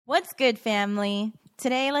What's good, family?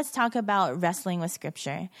 Today, let's talk about wrestling with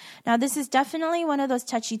Scripture. Now, this is definitely one of those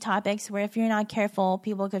touchy topics where if you're not careful,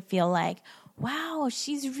 people could feel like, wow,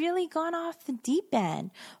 she's really gone off the deep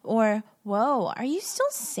end. Or, whoa, are you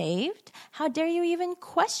still saved? How dare you even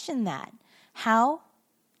question that? How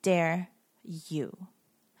dare you?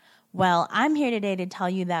 Well, I'm here today to tell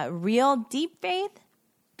you that real deep faith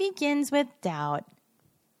begins with doubt.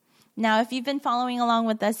 Now, if you've been following along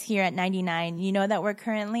with us here at 99, you know that we're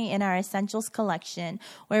currently in our Essentials collection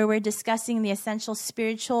where we're discussing the essential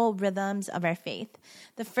spiritual rhythms of our faith.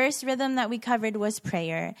 The first rhythm that we covered was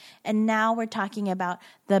prayer, and now we're talking about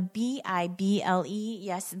the Bible.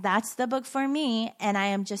 Yes, that's the book for me, and I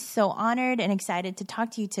am just so honored and excited to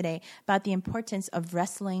talk to you today about the importance of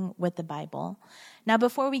wrestling with the Bible. Now,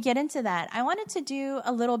 before we get into that, I wanted to do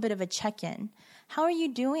a little bit of a check-in. How are you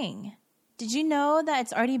doing? Did you know that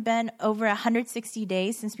it's already been over 160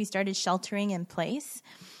 days since we started sheltering in place?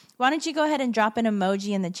 Why don't you go ahead and drop an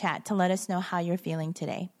emoji in the chat to let us know how you're feeling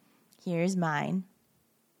today? Here's mine.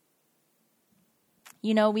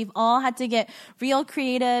 You know, we've all had to get real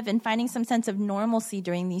creative in finding some sense of normalcy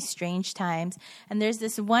during these strange times. And there's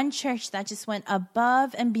this one church that just went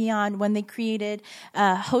above and beyond when they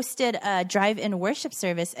hosted a drive-in worship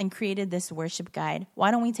service and created this worship guide. Why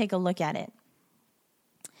don't we take a look at it?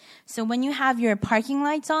 So when you have your parking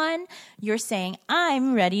lights on, you're saying,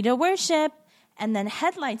 I'm ready to worship. And then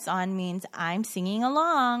headlights on means I'm singing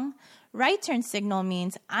along. Right turn signal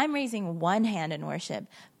means I'm raising one hand in worship.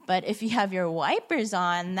 But if you have your wipers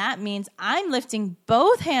on, that means I'm lifting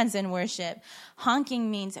both hands in worship. Honking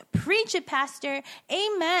means preach it, pastor.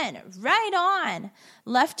 Amen. Right on.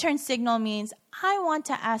 Left turn signal means I want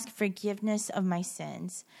to ask forgiveness of my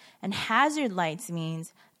sins. And hazard lights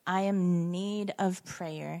means I am in need of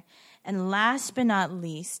prayer. And last but not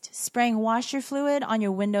least, spraying washer fluid on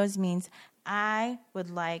your windows means I would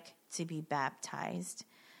like to be baptized.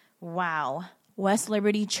 Wow. West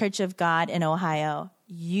Liberty Church of God in Ohio,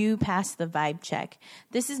 you passed the vibe check.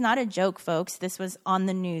 This is not a joke, folks. This was on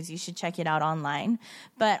the news. You should check it out online.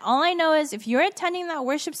 But all I know is if you're attending that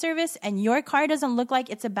worship service and your car doesn't look like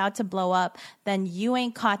it's about to blow up, then you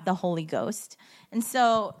ain't caught the Holy Ghost. And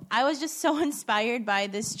so I was just so inspired by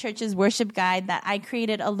this church's worship guide that I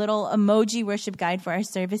created a little emoji worship guide for our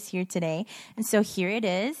service here today. And so here it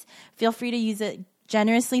is. Feel free to use it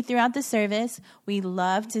generously throughout the service. We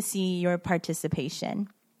love to see your participation.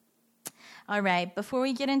 All right, before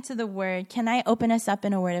we get into the word, can I open us up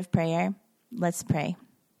in a word of prayer? Let's pray.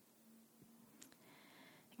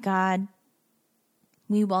 God,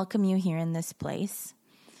 we welcome you here in this place.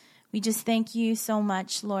 We just thank you so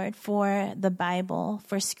much, Lord, for the Bible,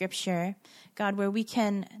 for Scripture, God, where we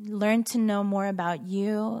can learn to know more about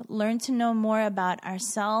you, learn to know more about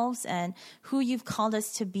ourselves and who you've called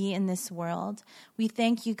us to be in this world. We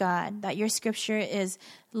thank you, God, that your Scripture is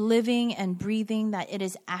living and breathing, that it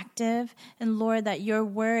is active, and Lord, that your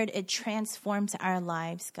word, it transforms our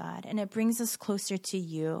lives, God, and it brings us closer to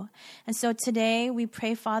you. And so today we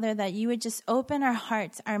pray, Father, that you would just open our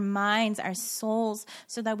hearts, our minds, our souls,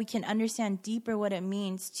 so that we can understand deeper what it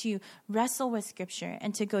means to wrestle with Scripture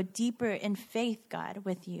and to go deeper in faith, God,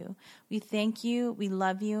 with you. We thank you. We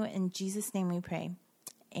love you. In Jesus' name we pray.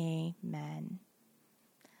 Amen.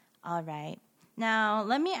 All right. Now,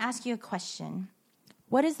 let me ask you a question.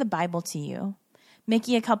 What is the Bible to you?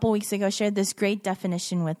 Mickey, a couple weeks ago, shared this great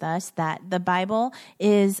definition with us that the Bible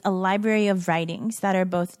is a library of writings that are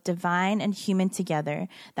both divine and human together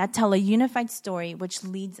that tell a unified story which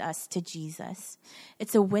leads us to Jesus.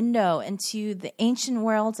 It's a window into the ancient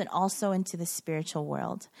worlds and also into the spiritual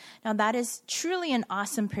world. Now, that is truly an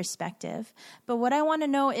awesome perspective. But what I want to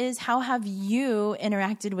know is, how have you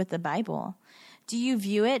interacted with the Bible? Do you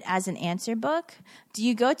view it as an answer book? Do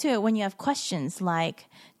you go to it when you have questions like,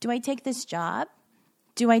 do I take this job?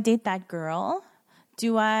 Do I date that girl?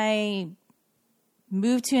 Do I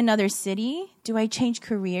move to another city? Do I change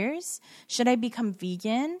careers? Should I become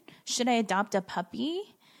vegan? Should I adopt a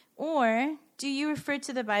puppy? Or do you refer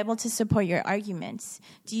to the Bible to support your arguments?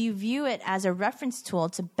 Do you view it as a reference tool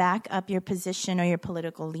to back up your position or your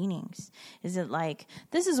political leanings? Is it like,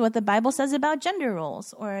 this is what the Bible says about gender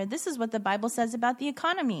roles, or this is what the Bible says about the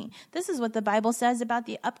economy, this is what the Bible says about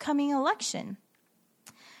the upcoming election?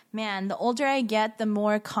 Man, the older I get, the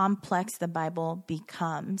more complex the Bible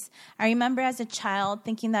becomes. I remember as a child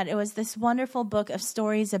thinking that it was this wonderful book of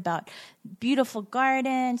stories about beautiful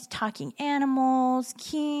gardens, talking animals,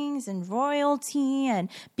 kings and royalty, and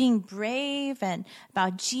being brave, and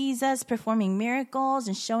about Jesus performing miracles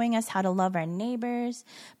and showing us how to love our neighbors.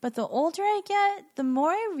 But the older I get, the more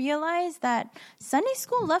I realize that Sunday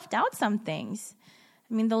school left out some things.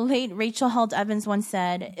 I mean, the late Rachel Held Evans once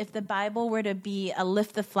said, if the Bible were to be a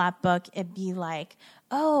lift the flap book, it'd be like,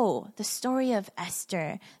 oh, the story of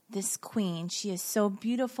Esther, this queen. She is so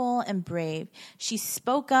beautiful and brave. She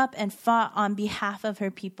spoke up and fought on behalf of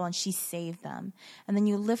her people, and she saved them. And then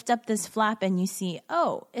you lift up this flap and you see,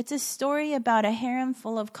 oh, it's a story about a harem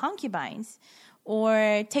full of concubines.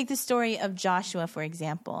 Or take the story of Joshua, for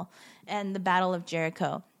example, and the Battle of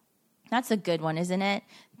Jericho. That's a good one, isn't it?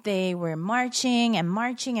 They were marching and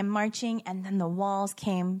marching and marching, and then the walls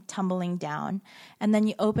came tumbling down. And then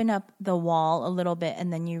you open up the wall a little bit,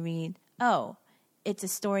 and then you read, oh, it's a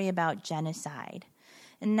story about genocide.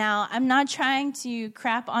 And now, I'm not trying to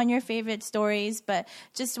crap on your favorite stories, but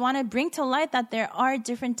just want to bring to light that there are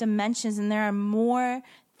different dimensions, and there are more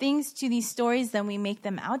things to these stories than we make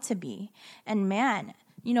them out to be. And man,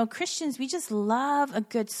 you know, Christians, we just love a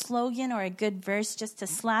good slogan or a good verse just to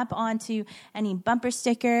slap onto any bumper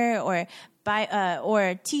sticker or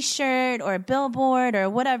or T-shirt or billboard or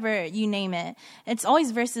whatever, you name it. It's always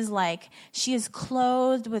verses like, she is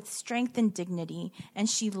clothed with strength and dignity, and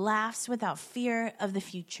she laughs without fear of the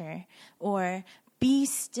future. Or, be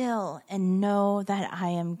still and know that I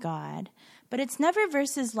am God. But it's never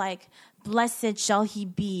verses like, blessed shall he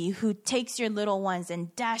be who takes your little ones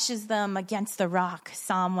and dashes them against the rock,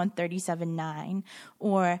 Psalm 137:9.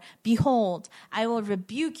 Or, behold, I will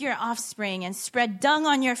rebuke your offspring and spread dung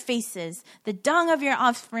on your faces, the dung of your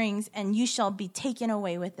offsprings, and you shall be taken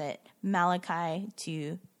away with it, Malachi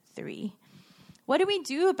 2:3. What do we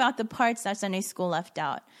do about the parts that Sunday school left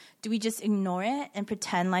out? Do we just ignore it and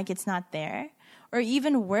pretend like it's not there? Or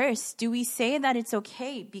even worse, do we say that it's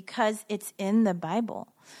okay because it's in the Bible?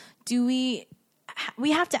 Do we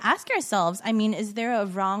have to ask ourselves, I mean, is there a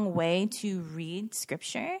wrong way to read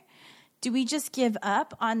Scripture? Do we just give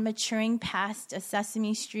up on maturing past a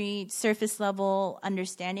Sesame Street surface level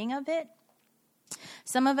understanding of it?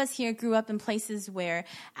 Some of us here grew up in places where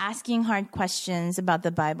asking hard questions about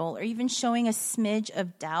the Bible or even showing a smidge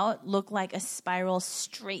of doubt looked like a spiral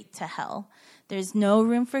straight to hell. There's no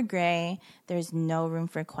room for gray. There's no room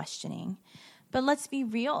for questioning. But let's be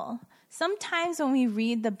real. Sometimes when we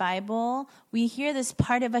read the Bible, we hear this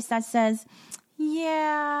part of us that says,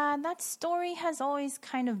 yeah, that story has always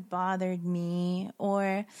kind of bothered me.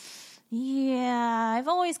 Or, yeah, I've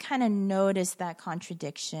always kind of noticed that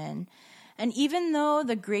contradiction. And even though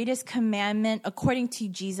the greatest commandment, according to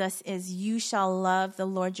Jesus, is you shall love the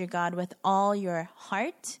Lord your God with all your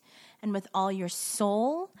heart and with all your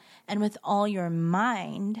soul and with all your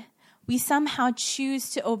mind, we somehow choose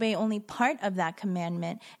to obey only part of that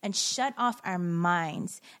commandment and shut off our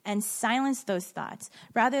minds and silence those thoughts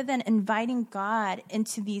rather than inviting God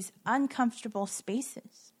into these uncomfortable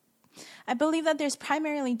spaces. I believe that there's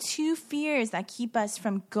primarily two fears that keep us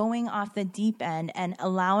from going off the deep end and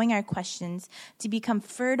allowing our questions to become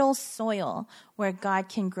fertile soil where God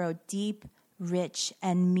can grow deep, rich,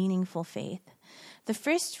 and meaningful faith. The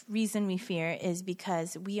first reason we fear is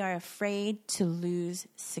because we are afraid to lose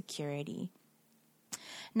security.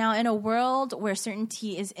 Now, in a world where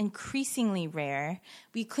certainty is increasingly rare,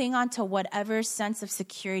 we cling on to whatever sense of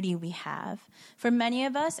security we have. For many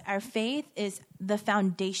of us, our faith is the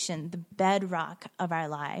foundation, the bedrock of our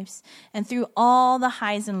lives. And through all the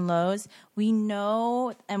highs and lows, we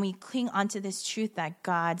know and we cling onto this truth that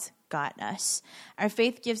God's got us. Our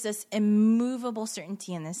faith gives us immovable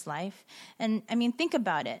certainty in this life. And I mean, think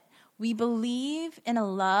about it. We believe in a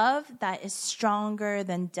love that is stronger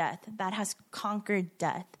than death, that has conquered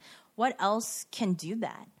death. What else can do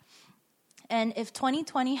that? And if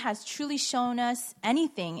 2020 has truly shown us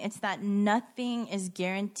anything, it's that nothing is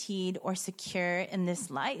guaranteed or secure in this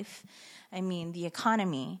life. I mean, the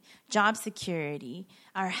economy, job security,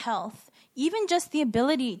 our health, even just the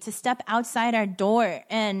ability to step outside our door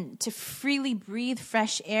and to freely breathe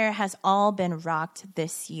fresh air has all been rocked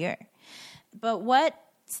this year. But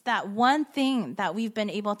what's that one thing that we've been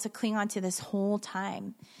able to cling on to this whole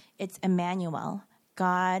time? It's Emmanuel.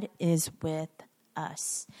 God is with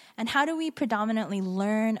us. And how do we predominantly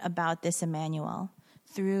learn about this Emmanuel?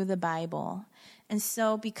 Through the Bible. And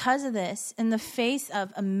so because of this, in the face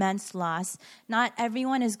of immense loss, not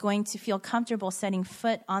everyone is going to feel comfortable setting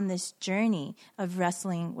foot on this journey of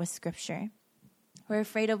wrestling with Scripture. We're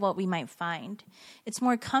afraid of what we might find. It's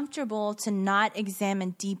more comfortable to not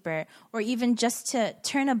examine deeper or even just to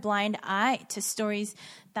turn a blind eye to stories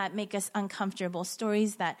that make us uncomfortable,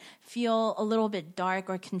 stories that feel a little bit dark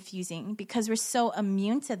or confusing because we're so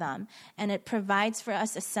immune to them, and it provides for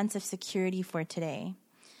us a sense of security for today.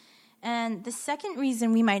 And the second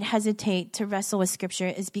reason we might hesitate to wrestle with Scripture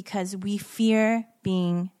is because we fear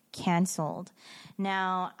being canceled.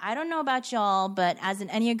 Now, I don't know about y'all, but as an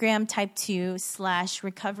Enneagram Type 2 /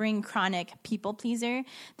 recovering chronic people pleaser,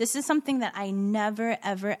 this is something that I never,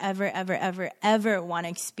 ever, ever, ever, ever, ever want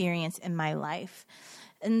to experience in my life.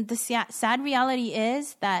 And the sad reality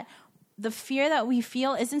is that the fear that we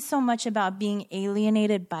feel isn't so much about being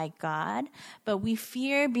alienated by God, but we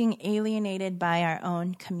fear being alienated by our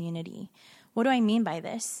own community. What do I mean by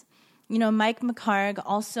this? You know, Mike McHargue,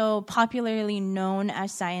 also popularly known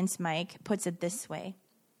as Science Mike, puts it this way.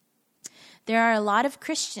 There are a lot of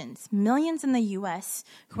Christians, millions in the U.S.,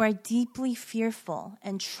 who are deeply fearful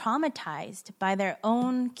and traumatized by their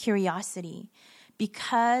own curiosity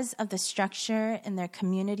because of the structure in their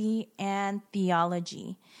community and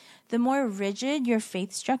theology. The more rigid your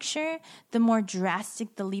faith structure, the more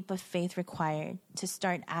drastic the leap of faith required to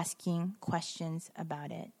start asking questions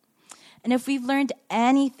about it. And if we've learned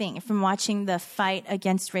anything from watching the fight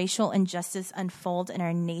against racial injustice unfold in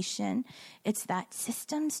our nation, it's that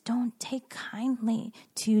systems don't take kindly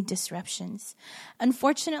to disruptions.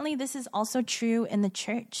 Unfortunately, this is also true in the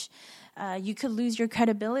church. You could lose your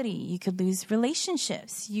credibility. You could lose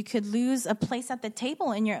relationships. You could lose a place at the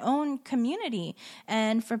table in your own community.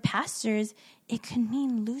 And for pastors, it could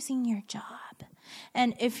mean losing your job.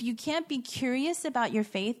 And if you can't be curious about your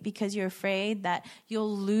faith because you're afraid that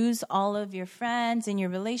you'll lose all of your friends and your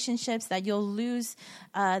relationships, that you'll lose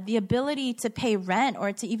the ability to pay rent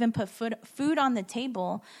or to even put food on the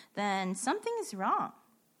table, then something is wrong.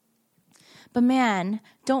 But man,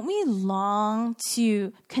 don't we long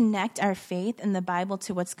to connect our faith in the Bible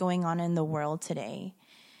to what's going on in the world today?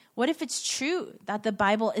 What if it's true that the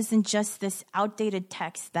Bible isn't just this outdated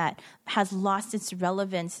text that has lost its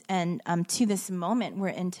relevance and to this moment we're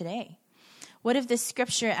in today? What if this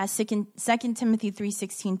scripture, as 2 Timothy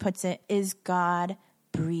 3:16 puts it, is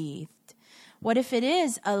God-breathed? What if it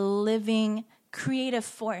is a living creative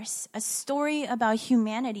force, a story about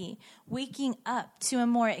humanity waking up to a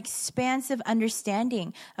more expansive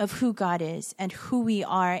understanding of who God is and who we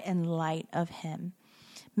are in light of him?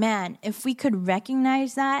 Man, if we could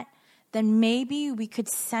recognize that, then maybe we could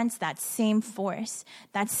sense that same force,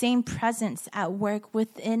 that same presence at work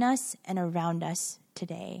within us and around us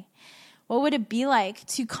today. What would it be like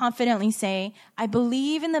to confidently say, I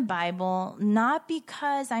believe in the Bible, not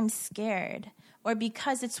because I'm scared or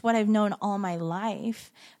because it's what I've known all my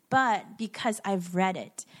life, but because I've read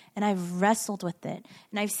it and I've wrestled with it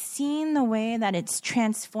and I've seen the way that it's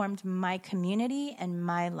transformed my community and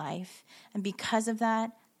my life. And because of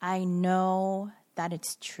that, I know that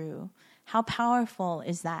it's true. How powerful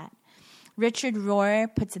is that? Richard Rohr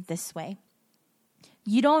puts it this way.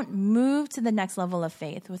 You don't move to the next level of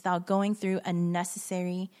faith without going through a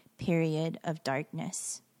necessary period of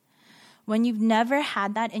darkness. When you've never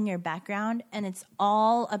had that in your background and it's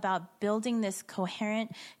all about building this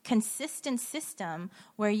coherent, consistent system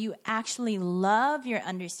where you actually love your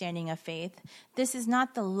understanding of faith, this is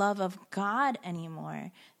not the love of God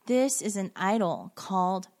anymore. This is an idol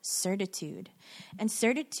called certitude. And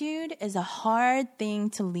certitude is a hard thing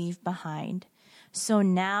to leave behind. So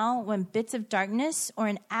now when bits of darkness or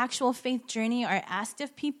an actual faith journey are asked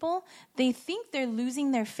of people, they think they're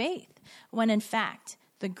losing their faith, when in fact,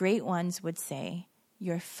 the great ones would say,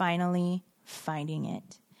 you're finally finding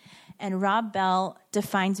it. And Rob Bell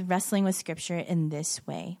defines wrestling with Scripture in this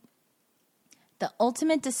way. The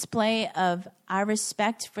ultimate display of our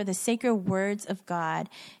respect for the sacred words of God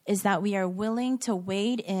is that we are willing to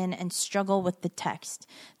wade in and struggle with the text,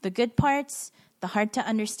 the good parts, the hard to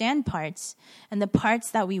understand parts, and the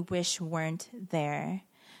parts that we wish weren't there.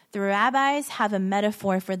 The rabbis have a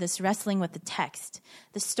metaphor for this wrestling with the text,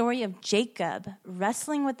 the story of Jacob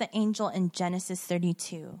wrestling with the angel in Genesis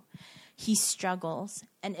 32. He struggles,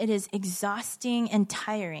 and it is exhausting and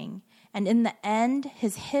tiring, and in the end,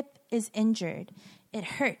 his hip is injured. It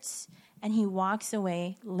hurts, and he walks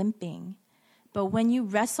away limping. But when you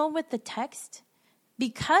wrestle with the text,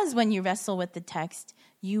 because when you wrestle with the text,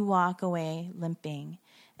 you walk away limping.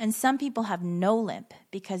 And some people have no limp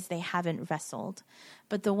because they haven't wrestled.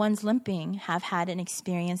 But the ones limping have had an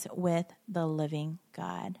experience with the living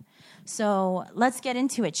God. So let's get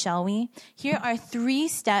into it, shall we? Here are 3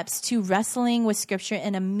 steps to wrestling with Scripture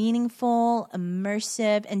in a meaningful,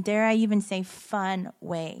 immersive, and dare I even say fun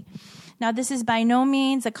way. Now, this is by no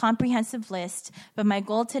means a comprehensive list, but my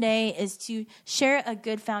goal today is to share a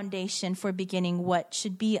good foundation for beginning what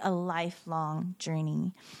should be a lifelong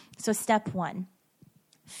journey. So step 1.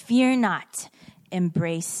 Fear not,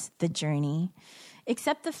 embrace the journey.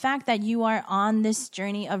 Accept the fact that you are on this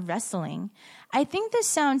journey of wrestling. I think this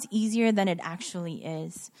sounds easier than it actually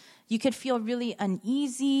is. You could feel really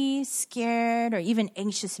uneasy, scared, or even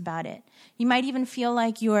anxious about it. You might even feel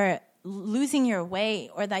like you're losing your way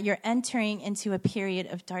or that you're entering into a period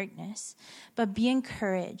of darkness. But be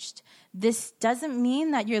encouraged. This doesn't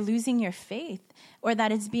mean that you're losing your faith or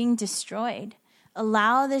that it's being destroyed.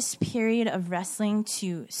 Allow this period of wrestling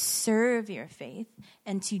to serve your faith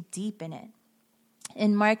and to deepen it.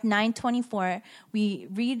 In Mark 9:24, we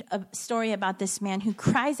read a story about this man who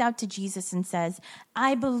cries out to Jesus and says,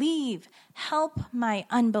 "I believe, help my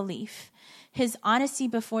unbelief." His honesty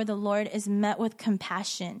before the Lord is met with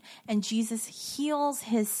compassion, and Jesus heals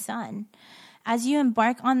his son. As you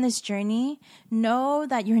embark on this journey, know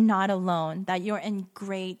that you're not alone, that you're in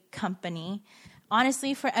great company.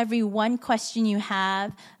 Honestly, for every one question you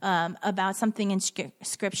have about something in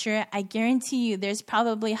Scripture, I guarantee you there's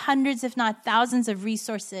probably hundreds, if not thousands, of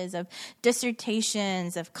resources, of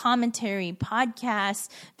dissertations, of commentary, podcasts,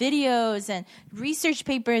 videos, and research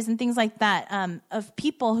papers and things like that of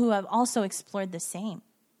people who have also explored the same.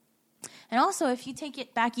 And also, if you take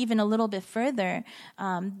it back even a little bit further,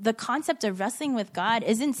 the concept of wrestling with God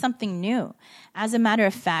isn't something new. As a matter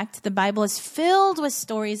of fact, the Bible is filled with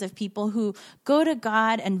stories of people who go to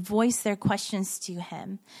God and voice their questions to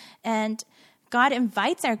him. And God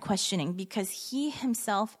invites our questioning because he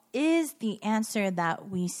himself is the answer that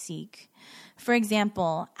we seek. For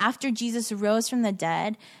example, after Jesus rose from the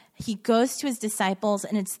dead, he goes to his disciples,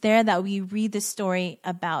 and it's there that we read the story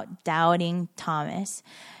about doubting Thomas.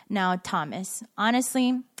 Now, Thomas,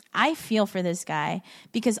 honestly, I feel for this guy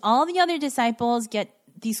because all the other disciples get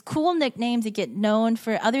these cool nicknames that get known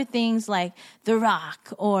for other things like the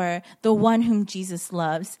Rock or the one whom Jesus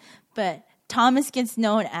loves. But Thomas gets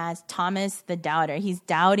known as Thomas the Doubter. He's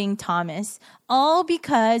doubting Thomas, all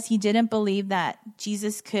because he didn't believe that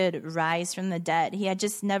Jesus could rise from the dead. He had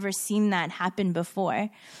just never seen that happen before.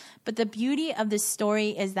 But the beauty of this story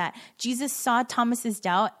is that Jesus saw Thomas's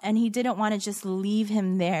doubt and he didn't want to just leave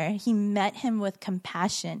him there. He met him with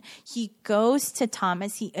compassion. He goes to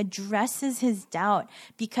Thomas. He addresses his doubt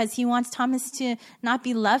because he wants Thomas to not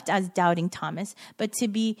be left as doubting Thomas, but to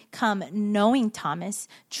become knowing Thomas,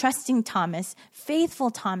 trusting Thomas,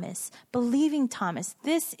 faithful Thomas, believing Thomas.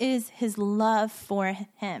 This is his love for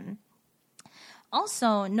him.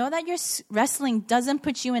 Also, know that your wrestling doesn't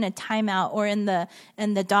put you in a timeout or in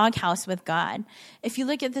the doghouse with God. If you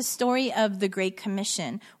look at the story of the Great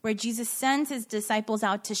Commission, where Jesus sends his disciples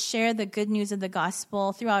out to share the good news of the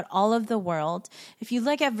gospel throughout all of the world, if you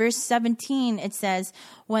look at verse 17, it says,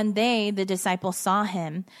 when they, the disciples, saw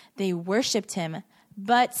him, they worshiped him,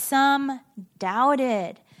 but some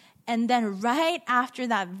doubted. And then right after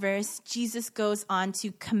that verse, Jesus goes on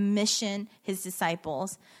to commission his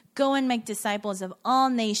disciples. Go and make disciples of all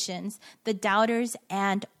nations, the doubters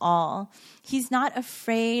and all. He's not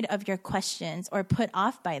afraid of your questions or put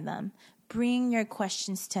off by them. Bring your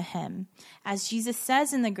questions to him. As Jesus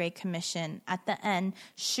says in the Great Commission at the end,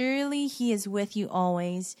 surely he is with you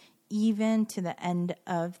always, even to the end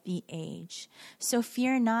of the age. So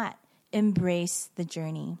fear not, embrace the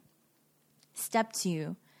journey. Step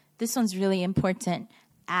 2. This one's really important.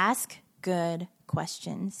 Ask good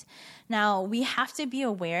questions. Now, we have to be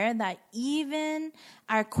aware that even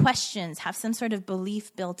our questions have some sort of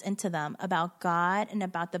belief built into them about God and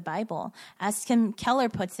about the Bible. As Tim Keller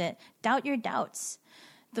puts it, doubt your doubts.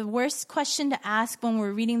 The worst question to ask when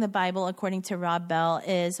we're reading the Bible, according to Rob Bell,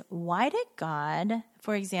 is why did God,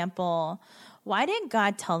 for example, why did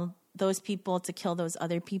God tell those people to kill those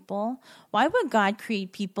other people? Why would God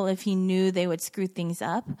create people if he knew they would screw things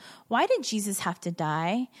up? Why did Jesus have to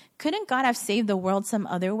die? Couldn't God have saved the world some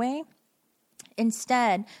other way?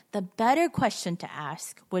 Instead, the better question to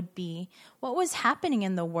ask would be, what was happening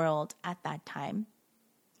in the world at that time?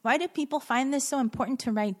 Why did people find this so important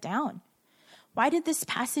to write down? Why did this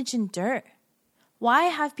passage endure? Why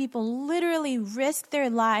have people literally risked their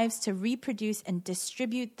lives to reproduce and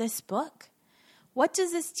distribute this book? What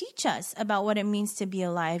does this teach us about what it means to be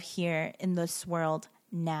alive here in this world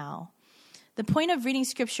now? The point of reading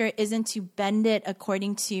Scripture isn't to bend it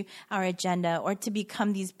according to our agenda or to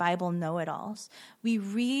become these Bible know-it-alls. We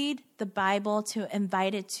read the Bible to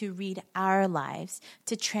invite it to read our lives,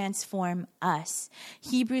 to transform us.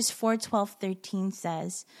 Hebrews 4:12-13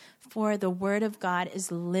 says, "For the word of God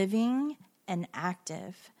is living and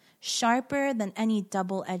active, sharper than any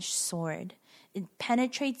double-edged sword. It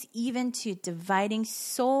penetrates even to dividing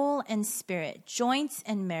soul and spirit, joints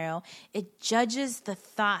and marrow. It judges the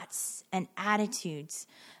thoughts and attitudes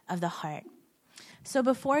of the heart." So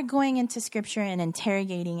before going into scripture and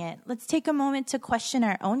interrogating it, let's take a moment to question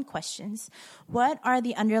our own questions. What are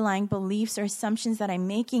the underlying beliefs or assumptions that I'm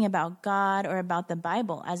making about God or about the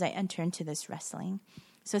Bible as I enter into this wrestling?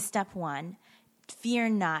 So step 1, fear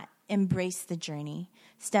not, embrace the journey.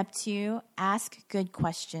 Step 2, ask good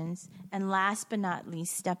questions. And last but not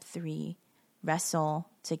least, step 3, wrestle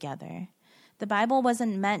together. The Bible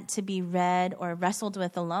wasn't meant to be read or wrestled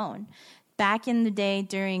with alone. Back in the day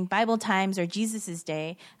during Bible times or Jesus'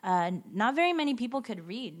 day, not very many people could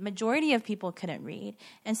read. Majority of people couldn't read.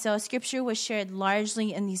 And so scripture was shared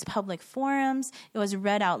largely in these public forums. It was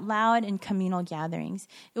read out loud in communal gatherings.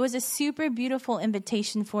 It was a super beautiful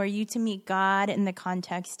invitation for you to meet God in the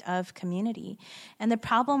context of community. And the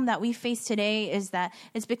problem that we face today is that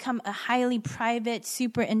it's become a highly private,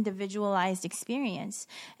 super individualized experience.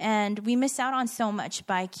 And we miss out on so much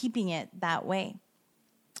by keeping it that way.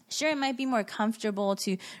 Sure, it might be more comfortable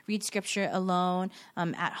to read scripture alone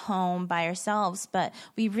at home by ourselves, but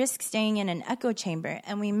we risk staying in an echo chamber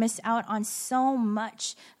and we miss out on so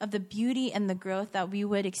much of the beauty and the growth that we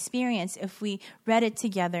would experience if we read it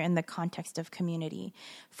together in the context of community.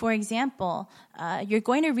 For example, you're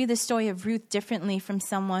going to read the story of Ruth differently from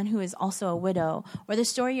someone who is also a widow, or the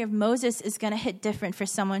story of Moses is going to hit different for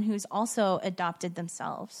someone who's also adopted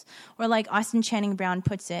themselves. Or like Austin Channing Brown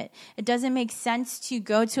puts it, it doesn't make sense to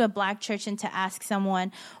go to a black church and to ask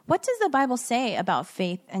someone, what does the Bible say about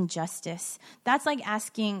faith and justice? That's like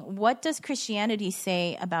asking, what does Christianity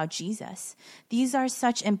say about Jesus? These are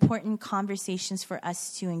such important conversations for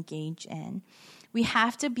us to engage in. We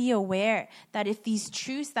have to be aware that if these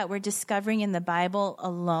truths that we're discovering in the Bible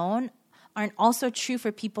alone aren't also true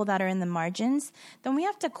for people that are in the margins, then we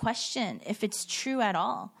have to question if it's true at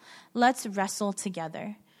all. Let's wrestle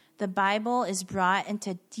together. The Bible is brought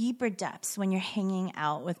into deeper depths when you're hanging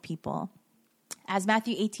out with people. As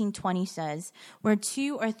Matthew 18:20 says, where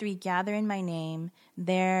 2 or 3 gather in my name,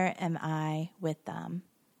 there am I with them.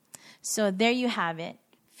 So there you have it.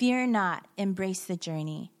 Fear not, embrace the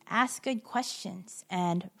journey. Ask good questions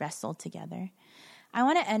and wrestle together. I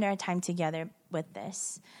want to end our time together with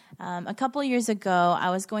this. A couple years ago, I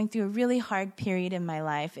was going through a really hard period in my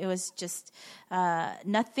life. It was just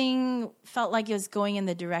nothing felt like it was going in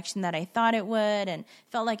the direction that I thought it would, and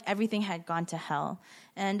felt like everything had gone to hell.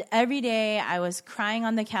 And every day I was crying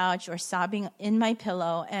on the couch or sobbing in my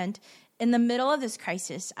pillow. And in the middle of this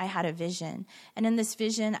crisis, I had a vision. And in this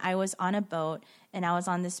vision, I was on a boat, and I was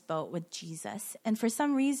on this boat with Jesus. And for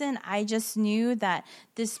some reason, I just knew that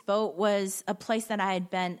this boat was a place that I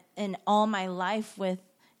had been in all my life with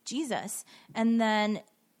Jesus. And then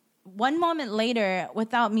one moment later,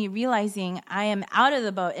 without me realizing, I am out of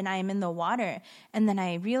the boat and I am in the water. And then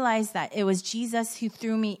I realized that it was Jesus who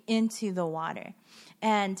threw me into the water.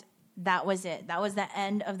 And that was it. That was the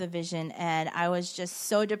end of the vision. And I was just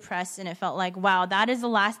so depressed, and it felt like, wow, that is the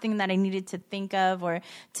last thing that I needed to think of or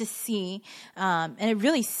to see. And it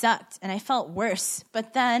really sucked, and I felt worse.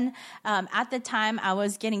 But then at the time, I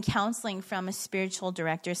was getting counseling from a spiritual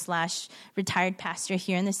director / retired pastor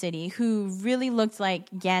here in the city who really looked like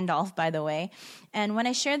Gandalf, by the way. And when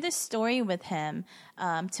I shared this story with him,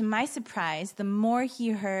 to my surprise, the more he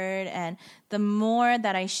heard and the more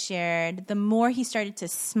that I shared, the more he started to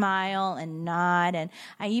smile and nod. And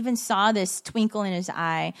I even saw this twinkle in his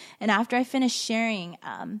eye. And after I finished sharing,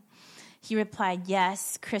 he replied,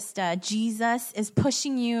 yes, Krista, Jesus is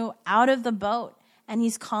pushing you out of the boat. And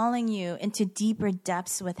he's calling you into deeper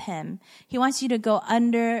depths with him. He wants you to go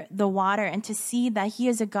under the water and to see that he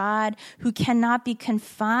is a God who cannot be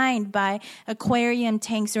confined by aquarium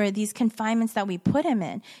tanks or these confinements that we put him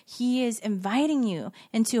in. He is inviting you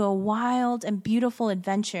into a wild and beautiful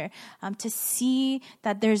adventure to see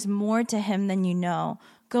that there's more to him than you know.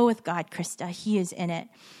 Go with God, Krista. He is in it.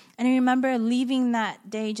 And I remember leaving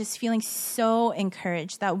that day just feeling so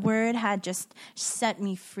encouraged. That word had just set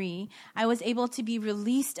me free. I was able to be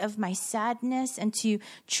released of my sadness and to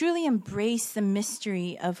truly embrace the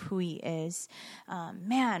mystery of who he is.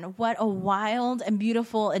 Man, what a wild and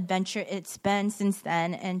beautiful adventure it's been since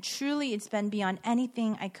then. And truly it's been beyond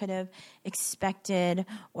anything I could have expected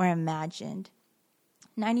or imagined.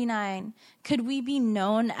 99, could we be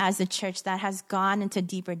known as a church that has gone into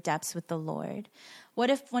deeper depths with the Lord? What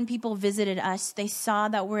if when people visited us, they saw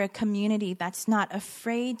that we're a community that's not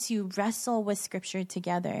afraid to wrestle with Scripture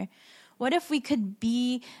together? What if we could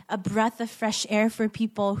be a breath of fresh air for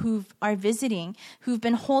people who are visiting, who've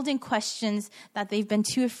been holding questions that they've been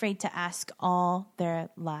too afraid to ask all their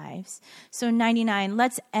lives? So 99,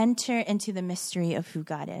 let's enter into the mystery of who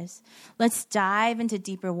God is. Let's dive into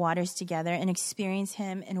deeper waters together and experience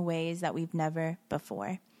him in ways that we've never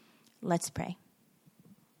before. Let's pray.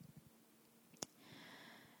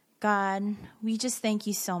 God, we just thank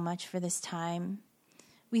you so much for this time.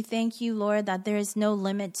 We thank you, Lord, that there is no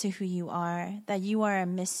limit to who you are, that you are a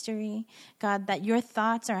mystery, God, that your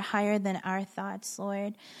thoughts are higher than our thoughts,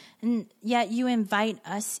 Lord. And yet you invite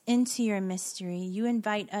us into your mystery. You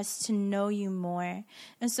invite us to know you more.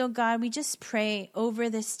 And so, God, we just pray over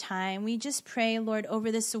this time. We just pray, Lord,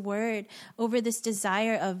 over this word, over this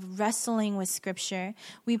desire of wrestling with Scripture.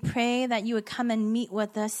 We pray that you would come and meet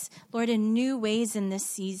with us, Lord, in new ways in this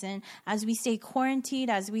season. As we stay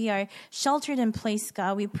quarantined, as we are sheltered in place,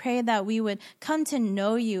 God, we pray that we would come to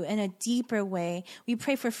know you in a deeper way. We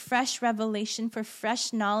pray for fresh revelation, for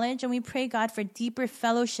fresh knowledge, and we pray, God, for deeper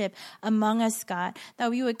fellowship among us, God,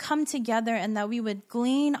 that we would come together and that we would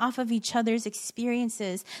glean off of each other's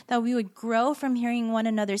experiences, that we would grow from hearing one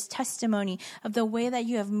another's testimony of the way that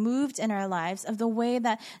you have moved in our lives, of the way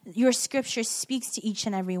that your Scripture speaks to each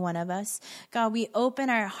and every one of us. God, we open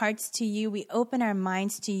our hearts to you. We open our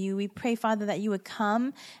minds to you. We pray, Father, that you would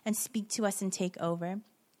come and speak to us and take over.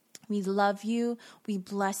 We love you, we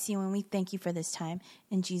bless you, and we thank you for this time.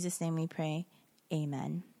 In Jesus' name we pray.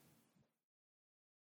 Amen.